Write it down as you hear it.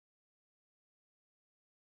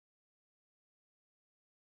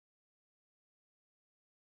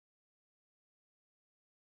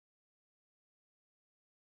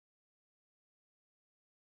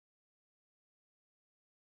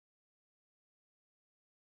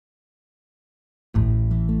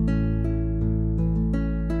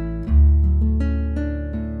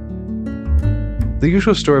The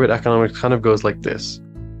usual story about economics kind of goes like this.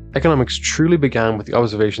 Economics truly began with the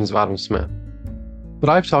observations of Adam Smith. But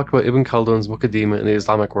I've talked about Ibn Khaldun's Muqaddimah in the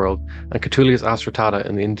Islamic world and Catullus' Astrattata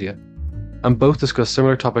in India, and both discuss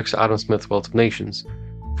similar topics to Adam Smith's Wealth of Nations: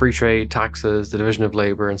 free trade, taxes, the division of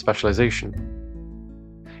labour, and specialisation.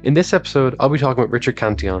 In this episode, I'll be talking about Richard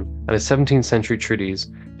Cantillon and his 17th century treatise,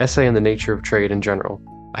 Essay on the Nature of Trade in General,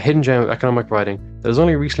 a hidden gem of economic writing that has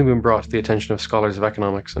only recently been brought to the attention of scholars of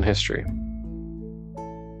economics and history.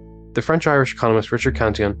 The French-Irish economist Richard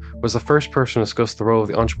Cantillon was the first person to discuss the role of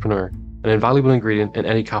the entrepreneur, an invaluable ingredient in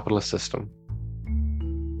any capitalist system.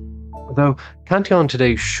 Although Cantillon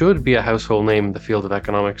today should be a household name in the field of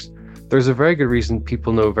economics, there's a very good reason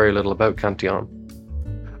people know very little about Cantillon.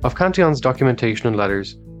 Of Cantillon's documentation and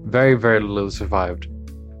letters, very little has survived.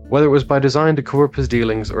 Whether it was by design to cover up his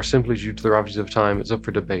dealings or simply due to the ravages of time is up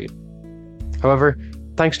for debate. However,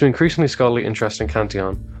 thanks to increasingly scholarly interest in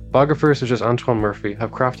Cantillon, biographers such as Antoine Murphy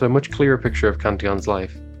have crafted a much clearer picture of Cantillon's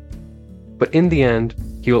life. But in the end,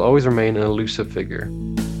 he will always remain an elusive figure.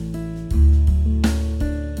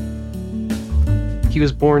 He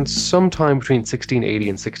was born sometime between 1680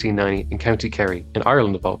 and 1690 in County Kerry, in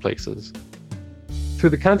Ireland of all places. Through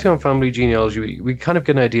the Cantillon family genealogy, we kind of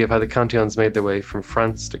get an idea of how the Cantillons made their way from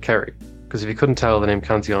France to Kerry, because if you couldn't tell, the name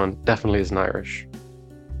Cantillon definitely isn't Irish.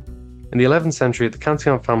 In the 11th century, the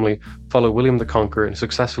Cantillon family followed William the Conqueror in a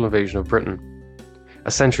successful invasion of Britain.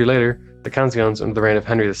 A century later, the Cantillons, under the reign of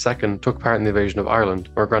Henry II, took part in the invasion of Ireland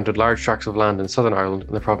and were granted large tracts of land in southern Ireland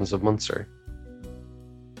in the province of Munster.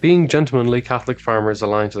 Being gentlemanly Catholic farmers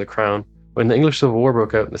aligned to the crown, when the English Civil War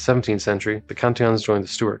broke out in the 17th century, the Cantillons joined the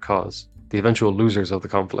Stuart cause, the eventual losers of the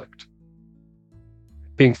conflict.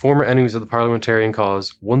 Being former enemies of the parliamentarian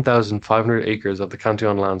cause, 1,500 acres of the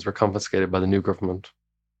Cantillon lands were confiscated by the new government.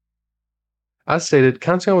 As stated,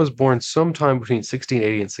 Cantillon was born sometime between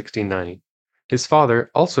 1680 and 1690. His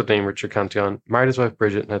father, also named Richard Cantillon, married his wife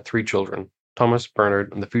Bridget and had 3 children, Thomas,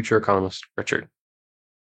 Bernard, and the future economist, Richard.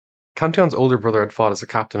 Cantillon's older brother had fought as a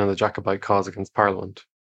captain in the Jacobite cause against Parliament.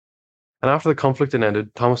 And after the conflict had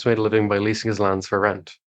ended, Thomas made a living by leasing his lands for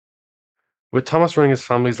rent. With Thomas running his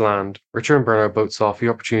family's land, Richard and Bernard both saw a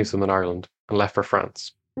few opportunities in Ireland and left for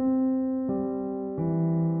France.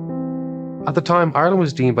 At the time, Ireland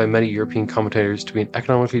was deemed by many European commentators to be an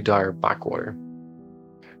economically dire backwater.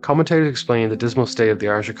 Commentators explained the dismal state of the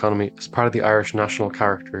Irish economy as part of the Irish national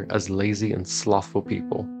character as lazy and slothful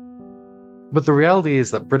people. But the reality is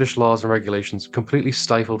that British laws and regulations completely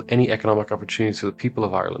stifled any economic opportunities for the people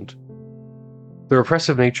of Ireland. The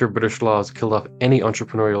repressive nature of British laws killed off any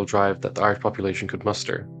entrepreneurial drive that the Irish population could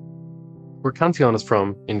muster. Where Cantillon is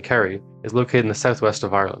from, in Kerry, is located in the southwest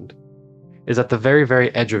of Ireland. It is at the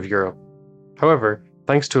very edge of Europe. However,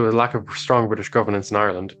 thanks to a lack of strong British governance in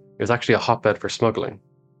Ireland, it was actually a hotbed for smuggling.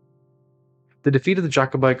 The defeat of the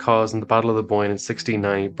Jacobite cause in the Battle of the Boyne in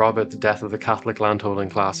 1690 brought about the death of the Catholic landholding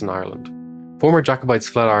class in Ireland. Former Jacobites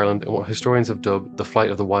fled Ireland in what historians have dubbed the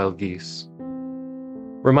Flight of the Wild Geese.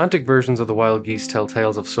 Romantic versions of the Wild Geese tell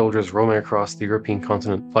tales of soldiers roaming across the European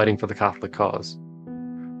continent fighting for the Catholic cause.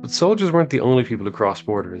 But soldiers weren't the only people who crossed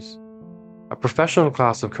borders. A professional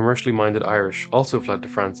class of commercially minded Irish also fled to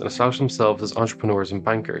France and established themselves as entrepreneurs and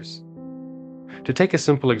bankers. To take a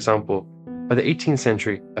simple example, by the 18th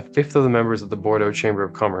century, a fifth of the members of the Bordeaux Chamber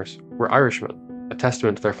of Commerce were Irishmen, a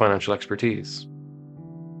testament to their financial expertise.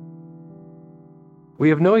 We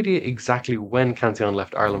have no idea exactly when Cantillon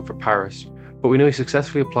left Ireland for Paris, but we know he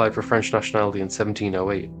successfully applied for French nationality in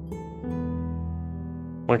 1708.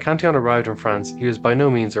 When Cantillon arrived in France, he was by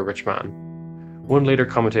no means a rich man. One later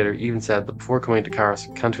commentator even said that before coming to Paris,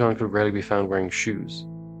 Cantillon could rarely be found wearing shoes.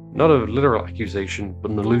 Not a literal accusation,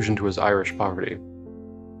 but an allusion to his Irish poverty.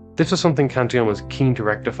 This was something Cantillon was keen to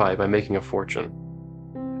rectify by making a fortune.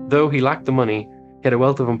 Though he lacked the money, he had a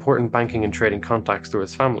wealth of important banking and trading contacts through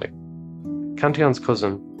his family. Cantillon's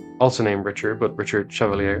cousin, also named Richard, but Richard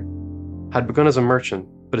Chevalier, had begun as a merchant,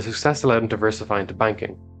 but his success allowed him to diversify into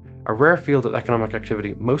banking, a rare field of economic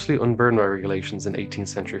activity mostly unburdened by regulations in 18th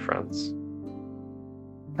century France.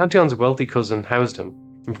 Cantillon's wealthy cousin housed him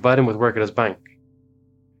and provided him with work at his bank.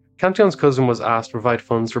 Cantillon's cousin was asked to provide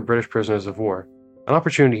funds for British prisoners of war, an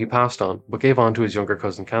opportunity he passed on but gave on to his younger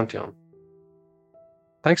cousin Cantillon.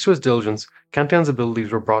 Thanks to his diligence, Cantillon's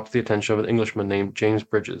abilities were brought to the attention of an Englishman named James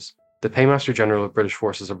Bridges, the Paymaster General of British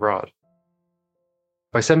forces abroad.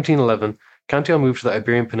 By 1711, Cantillon moved to the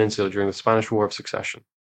Iberian Peninsula during the Spanish War of Succession.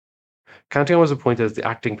 Cantillon was appointed as the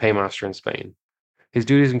acting paymaster in Spain. His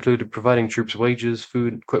duties included providing troops wages,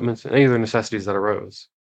 food, equipment, and any other necessities that arose.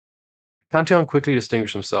 Cantillon quickly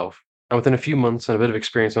distinguished himself, and within a few months and a bit of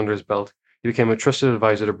experience under his belt, he became a trusted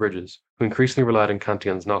advisor to Bridges, who increasingly relied on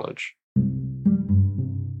Cantillon's knowledge.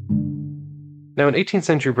 Now, in 18th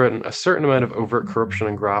century Britain, a certain amount of overt corruption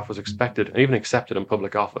and graft was expected and even accepted in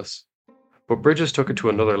public office. But Bridges took it to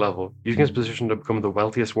another level, using his position to become the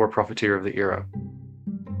wealthiest war profiteer of the era.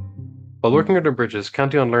 While working under Bridges,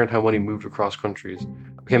 Cantillon learned how money moved across countries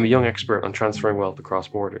and became a young expert on transferring wealth across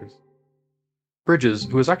borders. Bridges,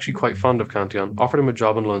 who was actually quite fond of Cantillon, offered him a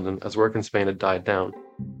job in London as work in Spain had died down.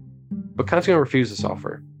 But Cantillon refused this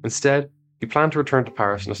offer. Instead, he planned to return to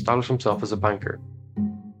Paris and establish himself as a banker.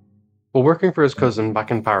 While working for his cousin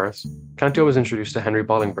back in Paris, Cantillon was introduced to Henry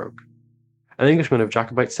Bolingbroke, an Englishman of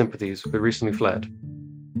Jacobite sympathies who had recently fled.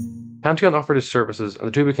 Cantillon offered his services and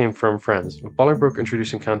the two became firm friends, with Bolingbroke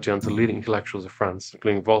introducing Cantillon to leading intellectuals of France,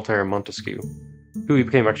 including Voltaire and Montesquieu, who he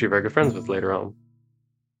became actually very good friends with later on.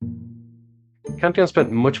 Cantillon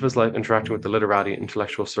spent much of his life interacting with the literati and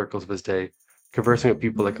intellectual circles of his day, conversing with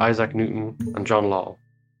people like Isaac Newton and John Law.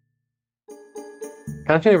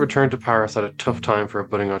 Cantillon returned to Paris at a tough time for a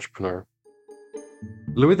budding entrepreneur.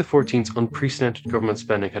 Louis XIV's unprecedented government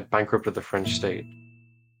spending had bankrupted the French state.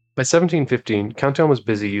 By 1715, Cantillon was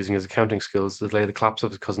busy using his accounting skills to delay the collapse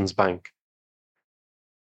of his cousin's bank.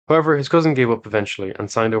 However, his cousin gave up eventually and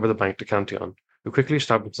signed over the bank to Cantillon, who quickly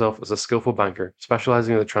established himself as a skillful banker,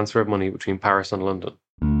 specializing in the transfer of money between Paris and London.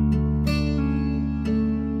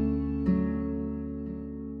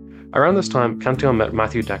 Around this time, Cantillon met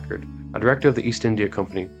Matthew Deckard, a director of the East India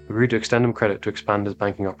Company, who agreed to extend him credit to expand his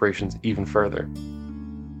banking operations even further.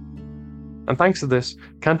 And thanks to this,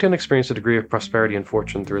 Cantillon experienced a degree of prosperity and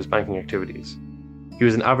fortune through his banking activities. He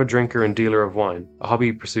was an avid drinker and dealer of wine, a hobby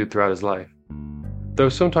he pursued throughout his life, though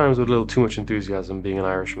sometimes with a little too much enthusiasm being an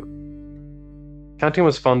Irishman. Cantillon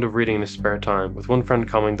was fond of reading in his spare time, with one friend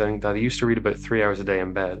commenting that he used to read about 3 hours a day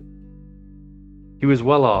in bed. He was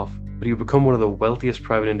well off, but he would become one of the wealthiest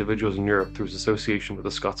private individuals in Europe through his association with the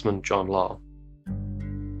Scotsman John Law.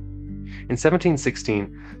 In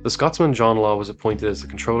 1716, the Scotsman John Law was appointed as the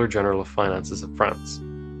Controller General of Finances of France.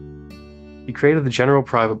 He created the General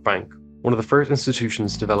Private Bank, one of the first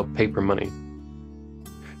institutions to develop paper money.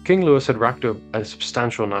 King Louis had racked up a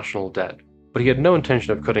substantial national debt, but he had no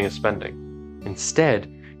intention of cutting his spending.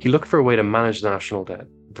 Instead, he looked for a way to manage the national debt.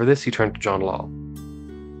 For this, he turned to John Law.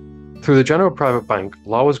 Through the General Private Bank,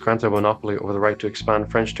 Law was granted a monopoly over the right to expand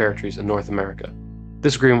French territories in North America.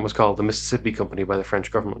 This agreement was called the Mississippi Company by the French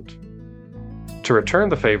government. To return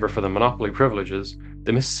the favor for the monopoly privileges,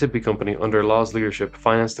 the Mississippi Company, under Law's leadership,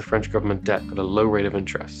 financed the French government debt at a low rate of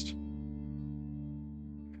interest.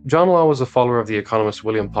 John Law was a follower of the economist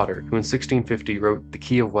William Potter, who in 1650 wrote The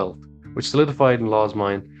Key of Wealth, which solidified in Law's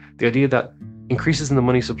mind the idea that increases in the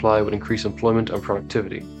money supply would increase employment and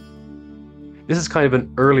productivity. This is kind of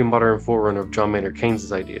an early modern forerunner of John Maynard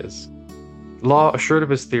Keynes' ideas. Law, assured of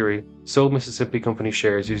his theory, sold Mississippi Company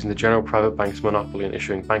shares using the General Private Bank's monopoly in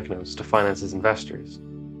issuing banknotes to finance his investors.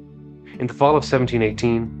 In the fall of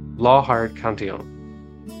 1718, Law hired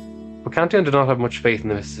Cantillon. But Cantillon did not have much faith in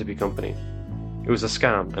the Mississippi Company. It was a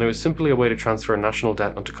scam, and it was simply a way to transfer national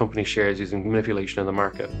debt onto company shares using manipulation in the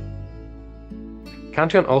market.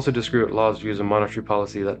 Cantillon also disagreed with Law's views on monetary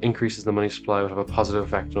policy that increases the money supply would have a positive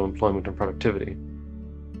effect on employment and productivity.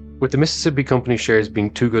 With the Mississippi Company shares being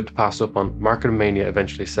too good to pass up on, market mania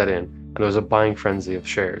eventually set in, and there was a buying frenzy of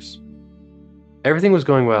shares. Everything was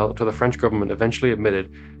going well until the French government eventually admitted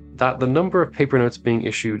that the number of paper notes being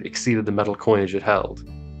issued exceeded the metal coinage it held.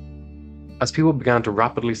 As people began to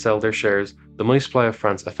rapidly sell their shares, the money supply of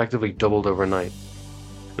France effectively doubled overnight,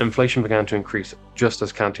 and inflation began to increase, just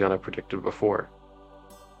as Cantillon had predicted before.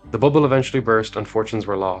 The bubble eventually burst and fortunes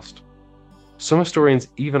were lost. Some historians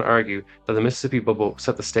even argue that the Mississippi bubble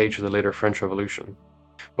set the stage for the later French Revolution.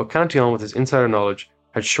 But Cantillon, with his insider knowledge,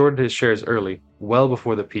 had shorted his shares early, well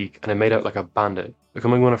before the peak, and had made out like a bandit,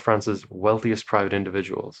 becoming one of France's wealthiest private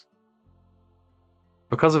individuals.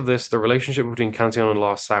 Because of this, the relationship between Cantillon and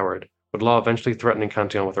Law soured, with Law eventually threatening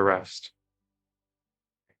Cantillon with arrest.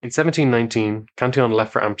 In 1719, Cantillon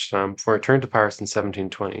left for Amsterdam before returned to Paris in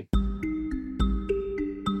 1720.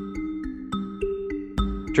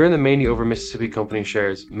 During the mania over Mississippi Company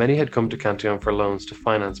shares, many had come to Cantillon for loans to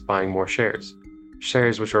finance buying more shares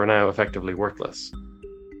which are now effectively worthless.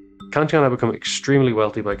 Cantillon had become extremely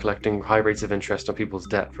wealthy by collecting high rates of interest on people's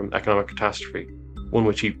debt from economic catastrophe, one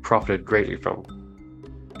which he profited greatly from.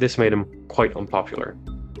 This made him quite unpopular.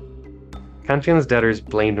 Cantillon's debtors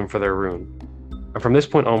blamed him for their ruin, and from this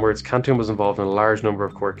point onwards, Cantillon was involved in a large number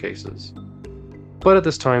of court cases. But at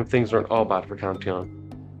this time, things weren't all bad for Cantillon.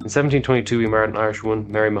 In 1722, he married an Irish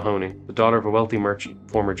woman, Mary Mahoney, the daughter of a wealthy merchant,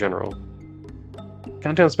 former general.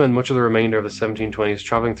 Cantillon spent much of the remainder of the 1720s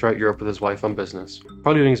travelling throughout Europe with his wife on business,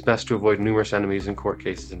 probably doing his best to avoid numerous enemies in court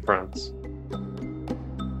cases in France.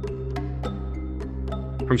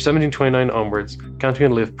 From 1729 onwards,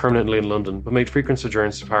 Cantillon lived permanently in London but made frequent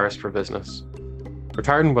sojourns to Paris for business.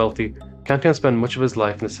 Retired and wealthy, Cantillon spent much of his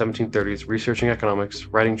life in the 1730s researching economics,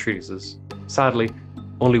 writing treatises, sadly,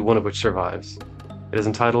 only one of which survives. It is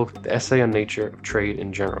entitled The Essay on Nature of Trade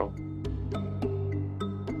in General.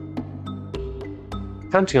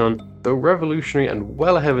 Cantillon, though revolutionary and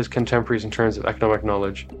well ahead of his contemporaries in terms of economic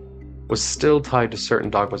knowledge, was still tied to certain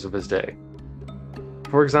dogmas of his day.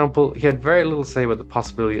 For example, he had very little to say about the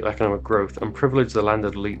possibility of economic growth and privileged the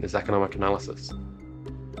landed elite in his economic analysis.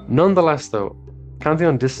 Nonetheless, though,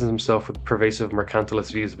 Cantillon distanced himself with pervasive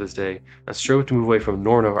mercantilist views of his day and strove to move away from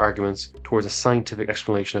normative arguments towards a scientific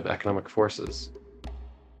explanation of economic forces.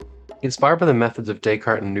 Inspired by the methods of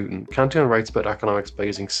Descartes and Newton, Cantillon writes about economics by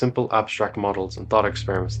using simple abstract models and thought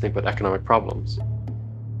experiments to think about economic problems.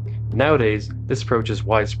 Nowadays, this approach is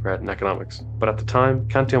widespread in economics, but at the time,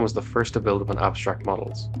 Cantillon was the first to build upon abstract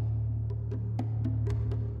models.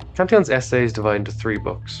 Cantillon's essay is divided into 3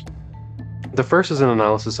 books. The first is an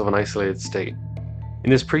analysis of an isolated state. In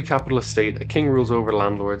this pre-capitalist state, a king rules over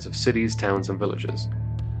landlords of cities, towns, and villages.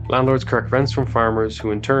 Landlords collect rents from farmers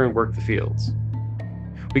who in turn work the fields.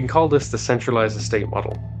 We can call this the centralized estate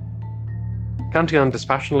model. Cantillon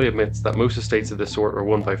dispassionately admits that most estates of this sort were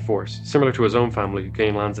won by force, similar to his own family who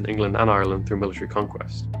gained lands in England and Ireland through military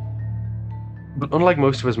conquest. But unlike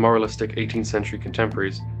most of his moralistic 18th century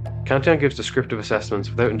contemporaries, Cantillon gives descriptive assessments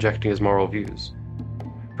without injecting his moral views.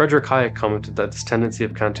 Frederick Hayek commented that this tendency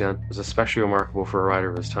of Cantillon was especially remarkable for a writer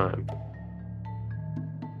of his time.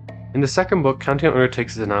 In the second book, Cantillon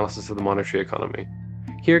undertakes his analysis of the monetary economy.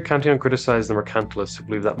 Here, Cantillon criticized the mercantilists who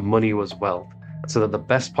believed that money was wealth, so that the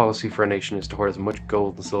best policy for a nation is to hoard as much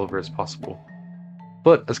gold and silver as possible.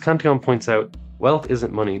 But, as Cantillon points out, wealth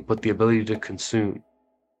isn't money, but the ability to consume.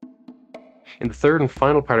 In the third and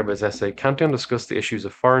final part of his essay, Cantillon discussed the issues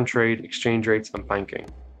of foreign trade, exchange rates, and banking.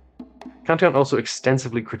 Cantillon also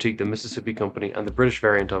extensively critiqued the Mississippi Company and the British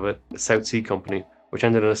variant of it, the South Sea Company, which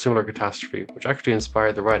ended in a similar catastrophe, which actually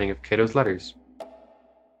inspired the writing of Cato's Letters.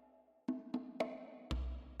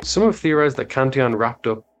 Some have theorized that Cantillon, wrapped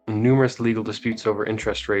up in numerous legal disputes over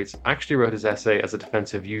interest rates, actually wrote his essay as a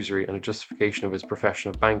defense of usury and a justification of his profession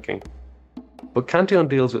of banking. But Cantillon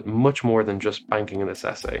deals with much more than just banking in this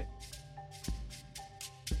essay.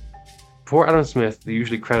 Before Adam Smith, the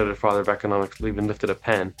usually credited father of economics, even lifted a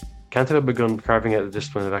pen, Cantillon had begun carving out the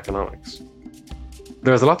discipline of economics.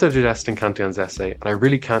 There is a lot to digest in Cantillon's essay, and I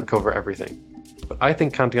really can't cover everything, but I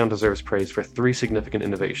think Cantillon deserves praise for 3 significant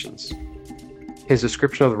innovations: his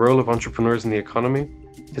description of the role of entrepreneurs in the economy,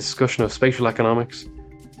 his discussion of spatial economics,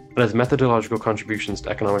 and his methodological contributions to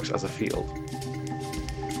economics as a field.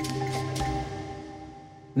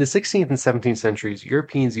 In the 16th and 17th centuries,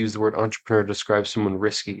 Europeans used the word entrepreneur to describe someone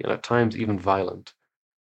risky and at times even violent.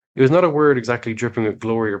 It was not a word exactly dripping with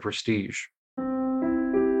glory or prestige.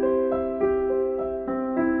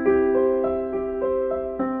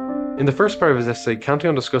 In the first part of his essay,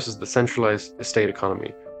 Cantillon discusses the centralized estate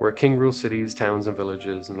economy, where a king rules cities, towns, and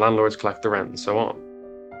villages, and landlords collect the rent and so on.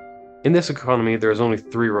 In this economy, there is only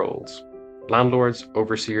 3 roles: landlords,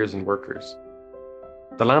 overseers, and workers.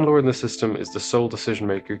 The landlord in the system is the sole decision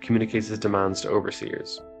maker who communicates his demands to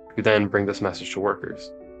overseers, who then bring this message to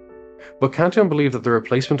workers. But Cantillon believed that the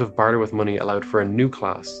replacement of barter with money allowed for a new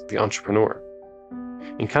class, the entrepreneur.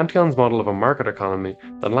 In Cantillon's model of a market economy,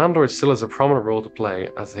 the landlord still has a prominent role to play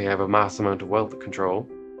as they have a mass amount of wealth to control.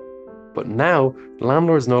 But now,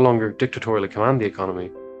 landlords no longer dictatorially command the economy.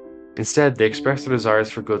 Instead, they express their desires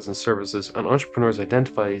for goods and services, and entrepreneurs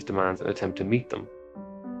identify these demands and attempt to meet them.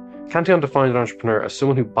 Cantillon defined an entrepreneur as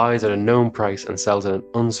someone who buys at a known price and sells at an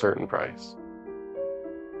uncertain price.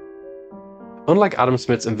 Unlike Adam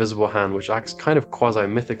Smith's invisible hand, which acts kind of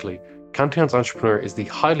quasi-mythically, Cantillon's entrepreneur is the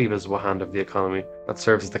highly visible hand of the economy that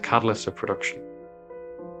serves as the catalyst of production.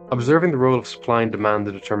 Observing the role of supply and demand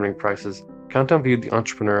in determining prices, Cantillon viewed the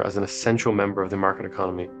entrepreneur as an essential member of the market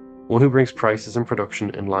economy, one who brings prices and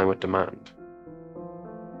production in line with demand.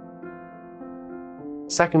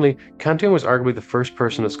 Secondly, Cantillon was arguably the first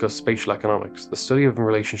person to discuss spatial economics, the study of the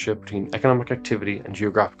relationship between economic activity and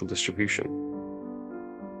geographical distribution.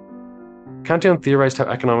 Cantillon theorized how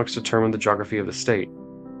economics determined the geography of the state.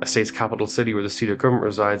 A state's capital city where the seat of government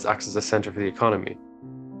resides acts as a center for the economy.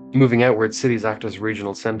 Moving outward, cities act as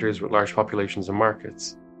regional centers with large populations and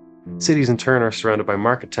markets. Cities in turn are surrounded by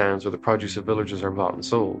market towns where the produce of villages are bought and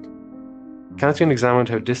sold. Cantillon examined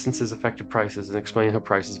how distances affected prices and explained how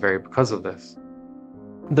prices vary because of this.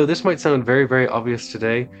 Though this might sound very, very obvious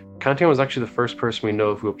today, Cantillon was actually the first person we know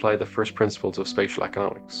of who applied the first principles of spatial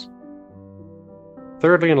economics.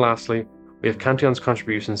 Thirdly and lastly, we have Cantillon's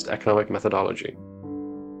contributions to economic methodology.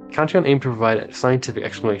 Cantillon aimed to provide a scientific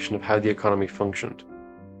explanation of how the economy functioned.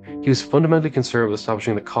 He was fundamentally concerned with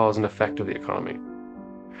establishing the cause and effect of the economy.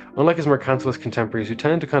 Unlike his mercantilist contemporaries who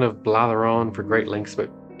tended to kind of blather on for great lengths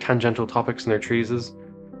about tangential topics in their treatises,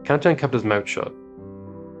 Cantillon kept his mouth shut.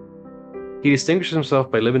 He distinguished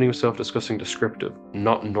himself by limiting himself to discussing descriptive,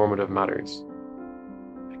 not normative matters.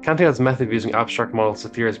 Cantillon's method of using abstract models to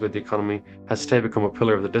theorize about the economy has today become a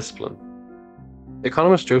pillar of the discipline.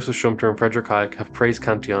 Economists Joseph Schumpeter and Friedrich Hayek have praised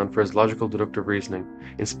Cantillon for his logical deductive reasoning,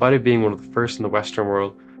 in spite of being one of the first in the Western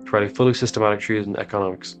world to write a fully systematic treatise in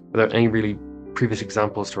economics without any really previous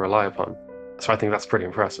examples to rely upon. So I think that's pretty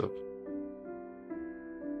impressive.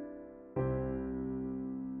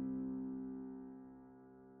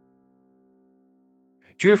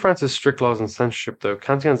 Due to France's strict laws on censorship, though,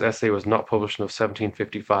 Cantillon's essay was not published until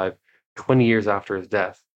 1755, 20 years after his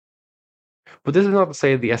death. But this is not to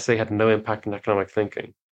say the essay had no impact on economic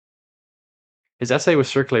thinking. His essay was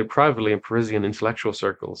circulated privately in Parisian intellectual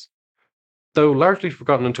circles. Though largely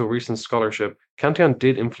forgotten until recent scholarship, Cantillon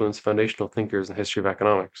did influence foundational thinkers in the history of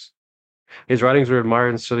economics. His writings were admired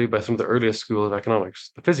and studied by some of the earliest schools of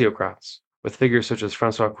economics, the physiocrats, with figures such as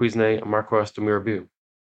François Cuisenet and Marquess de Mirabeau.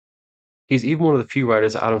 He's even one of the few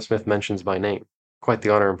writers Adam Smith mentions by name. Quite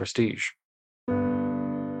the honor and prestige.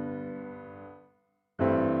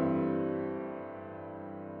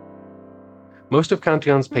 Most of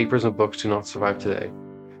Cantillon's papers and books do not survive today.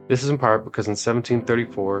 This is in part because in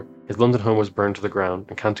 1734, his London home was burned to the ground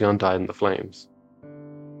and Cantillon died in the flames.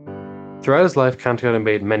 Throughout his life, Cantillon had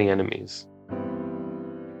made many enemies.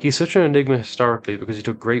 He is such an enigma historically because he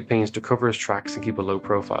took great pains to cover his tracks and keep a low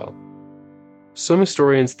profile. Some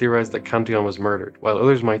historians theorize that Cantillon was murdered, while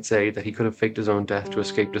others might say that he could have faked his own death to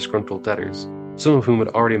escape disgruntled debtors, some of whom had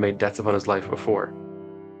already made debts upon his life before.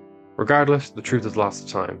 Regardless, the truth is lost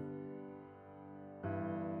to time.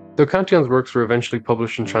 Though Cantillon's works were eventually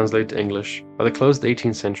published and translated to English, by the close of the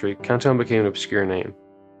 18th century, Cantillon became an obscure name.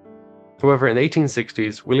 However, in the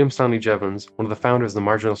 1860s, William Stanley Jevons, one of the founders of the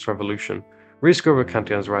Marginalist Revolution, rediscovered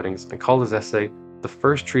Cantillon's writings and called his essay the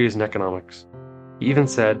first treatise in economics. He even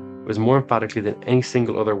said it was more emphatically than any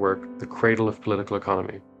single other work the cradle of political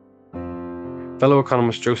economy. Fellow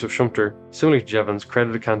economist Joseph Schumpeter, similarly to Jevons,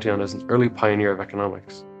 credited Cantillon as an early pioneer of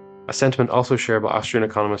economics, a sentiment also shared by Austrian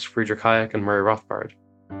economists Friedrich Hayek and Murray Rothbard.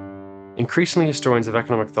 Increasingly, historians of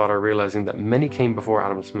economic thought are realizing that many came before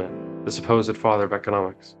Adam Smith, the supposed father of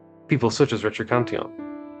economics, people such as Richard Cantillon.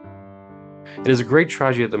 It is a great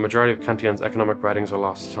tragedy that the majority of Cantillon's economic writings are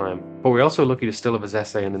lost to time, but we're also lucky to still have his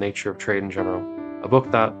essay on the nature of trade in general, a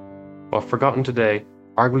book that, while forgotten today,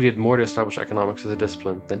 arguably did more to establish economics as a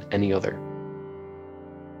discipline than any other.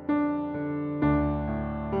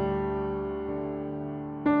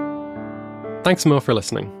 Thanks, Mo, for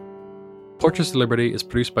listening. Portraits of Liberty is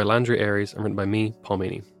produced by Landry Aries and written by me, Paul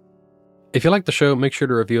Meany. If you like the show, make sure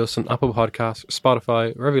to review us on Apple Podcasts, Spotify,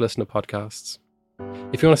 or wherever you listen to podcasts.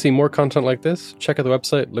 If you want to see more content like this, check out the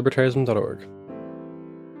website libertarianism.org.